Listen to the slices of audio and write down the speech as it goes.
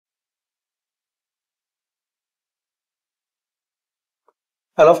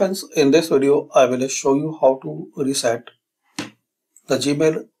Hello friends, in this video I will show you how to reset the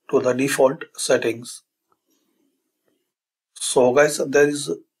Gmail to the default settings. So guys, there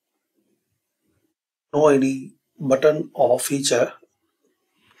is no any button or feature.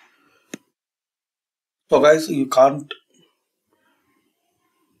 So guys, you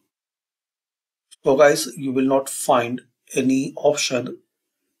will not find any option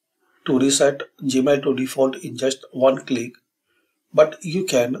to reset Gmail to default in just one click, but you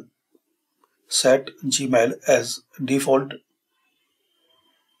can set Gmail as default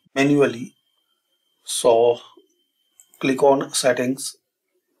manually. So click on settings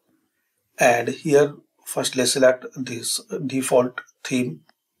and here firstly select this default theme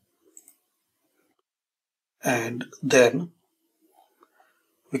and then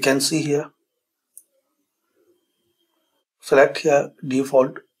we can see here select here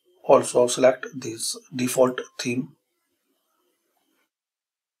default, also select this default theme.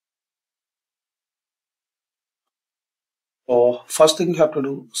 So first thing you have to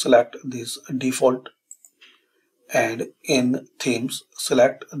do, select this default and in themes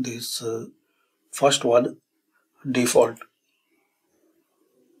select this first one, default.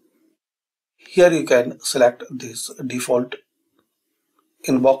 Here you can select this default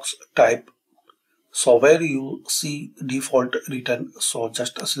inbox type. So where you see default written, so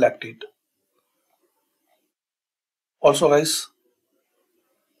just select it. Also guys,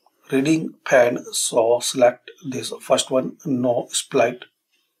 reading pan, so select this first one, no split.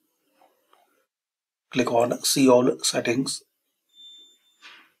 Click on see all settings.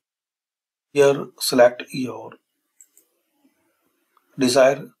 Here select your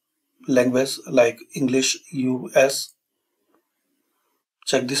desired language like English US.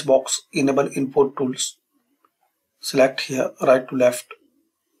 Check this box, enable input tools. Select here right to left.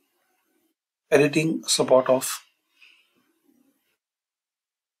 Editing support off.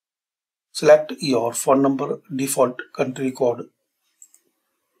 Select your phone number default country code.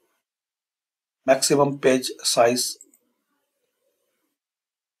 Maximum page size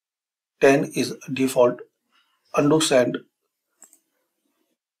 10 is default. Undo send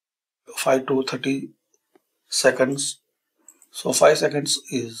 5 to 30 seconds. So 5 seconds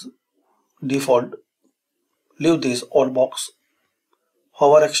is default. Leave this all box.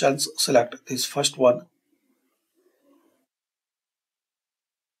 Hover actions, select this first one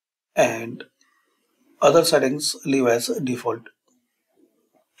and other settings leave as default.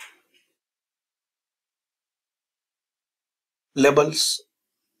 Labels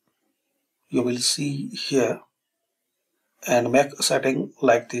you will see here and make a setting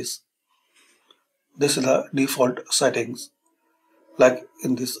like this. This is the default settings, like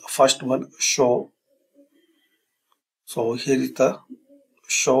in this first one, show. So here is the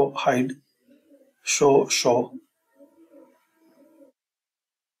show, hide, show,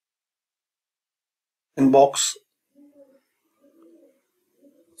 inbox.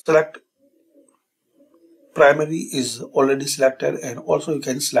 Select primary is already selected and also you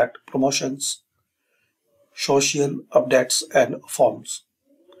can select promotions, social, updates and forms.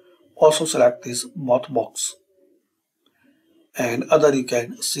 Also select this both box and other you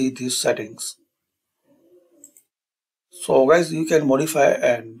can see these settings. So guys, you can modify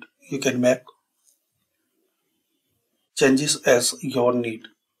and you can make changes as your need.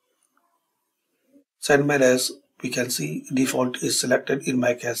 Send mail as we can see default is selected in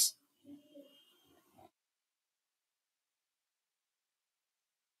my case.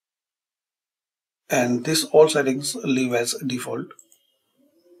 And this all settings leave as default.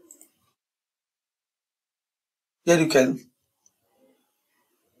 Here you can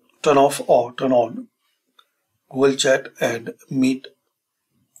turn off or turn on Google Chat and Meet.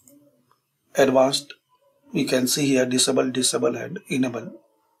 Advanced, you can see here disable and enable.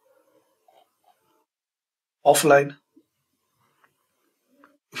 Offline,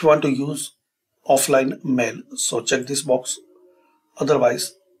 if you want to use offline mail, so check this box.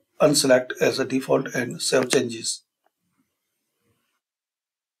 Otherwise, unselect as a default and save changes.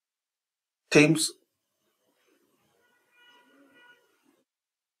 Themes,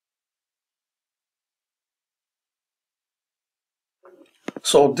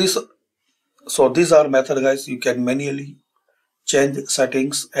 so these are method guys. You can manually change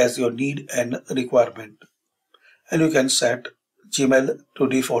settings as your need and requirement, and you can set Gmail to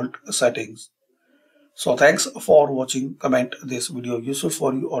default settings. So thanks for watching. Comment this video useful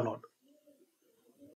for you or not.